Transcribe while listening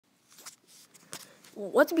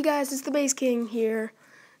What's up, you guys? It's the Base King here,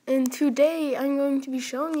 and today I'm going to be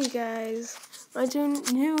showing you guys my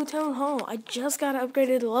new town hall. I just got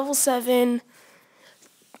upgraded to level 7,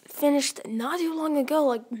 finished not too long ago,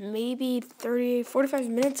 like maybe 45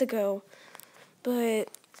 minutes ago, but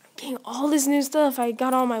getting all this new stuff. I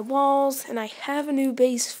got all my walls, and I have a new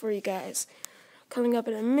base for you guys coming up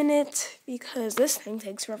in a minute because this thing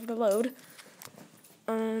takes forever to load.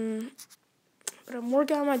 But I'm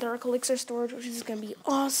working on my Dark Elixir storage, which is going to be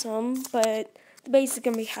awesome, but the base is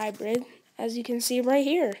going to be hybrid, as you can see right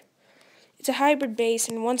here. It's a hybrid base,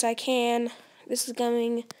 and once I can, this is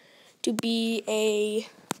going to be a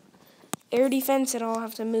air defense, and I'll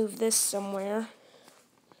have to move this somewhere.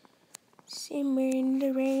 Somewhere in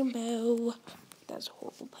the rainbow. That's a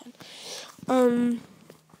horrible pen.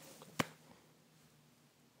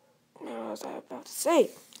 What was I about to say?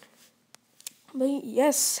 But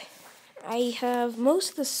yes, I have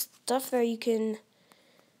most of the stuff that you can.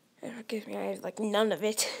 Forgive me, I have like none of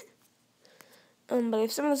it. But I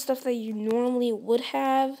have some of the stuff that you normally would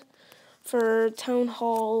have for Town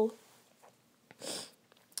Hall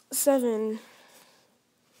 7.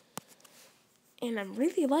 And I'm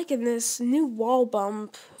really liking this new wall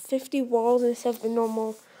bump. 50 walls instead of the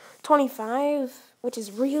normal 25, which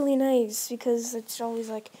is really nice because it's always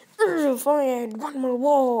like, if I had one more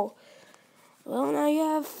wall. Well, now you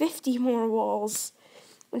have 50 more walls,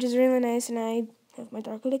 which is really nice, and I have my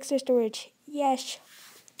Dark Elixir storage. Yes.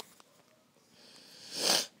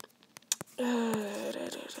 Well,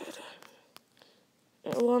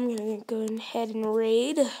 I'm going to go ahead and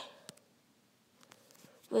raid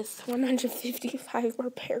with 155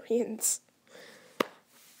 barbarians.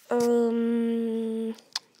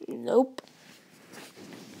 Nope.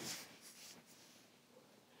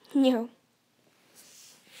 No.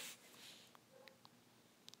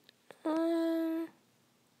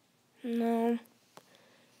 No.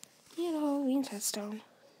 You know, lean that stone.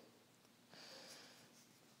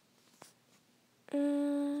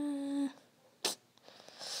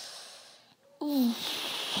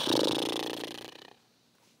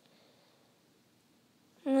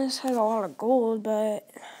 This has a lot of gold,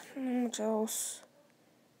 but not much else.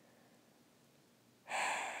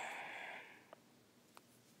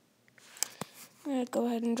 I'm going to go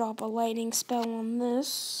ahead and drop a lightning spell on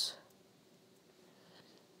this,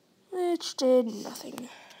 which did nothing.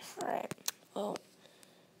 Alright, well,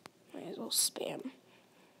 might as well spam.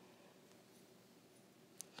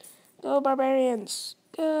 Go, barbarians!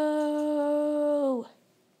 Go!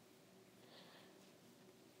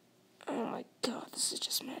 Oh my god, this is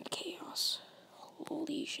just mad chaos.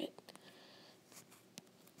 Holy shit.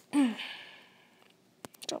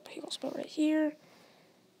 Drop a heal spell right here.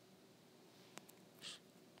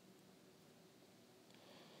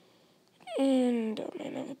 And, oh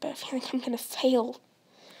man, I have a bad feeling I'm gonna fail.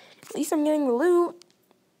 At least I'm getting the loot.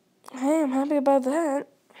 Hey, I'm happy about that.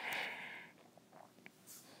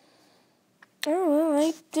 Oh, well,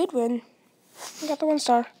 I did win. I got the 1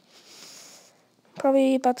 star.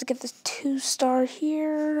 Probably about to get this 2 star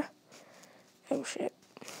here. Oh, shit.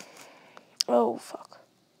 Oh, fuck.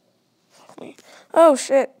 Fuck me. Oh,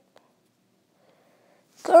 shit.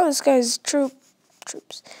 God, this guy's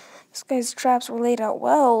troops. This guy's traps were laid out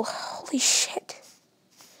well. Holy shit.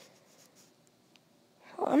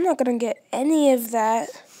 Well, I'm not gonna get any of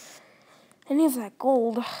that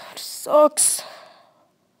gold. It sucks.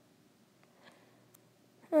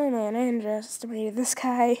 Oh man, I underestimated this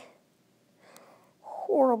guy.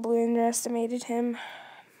 Horribly underestimated him.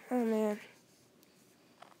 Oh man.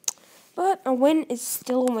 But a win is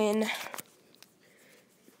still a win.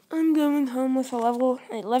 I'm going home with a level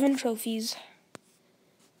 11 trophies.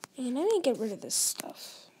 And I need to get rid of this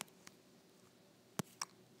stuff.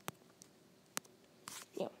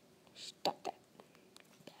 Yo, stop that.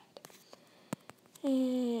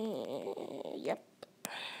 Yep.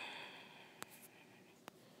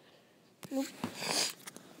 Nope.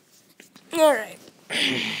 Alright.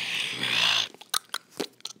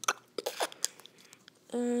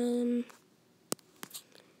 I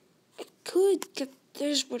could get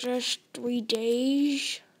this for just 3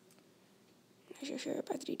 days. I'm not sure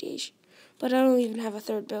about 3 days. But I don't even have a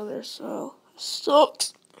 3rd builder, so it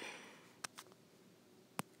sucks.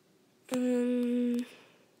 Well,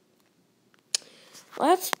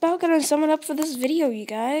 that's about gonna sum it up for this video, you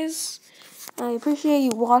guys. I appreciate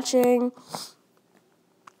you watching.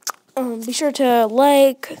 Be sure to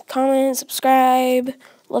like, comment, subscribe.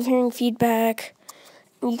 Love hearing feedback.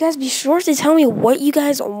 And you guys be sure to tell me what you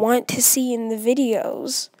guys want to see in the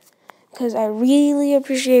videos, because I really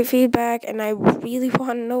appreciate feedback, and I really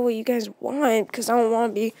want to know what you guys want, because I don't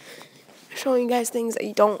want to be showing you guys things that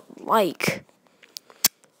you don't like.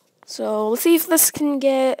 So let's see if this can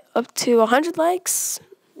get up to 100 likes.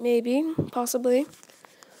 Maybe, possibly.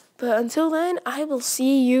 But until then, I will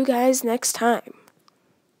see you guys next time.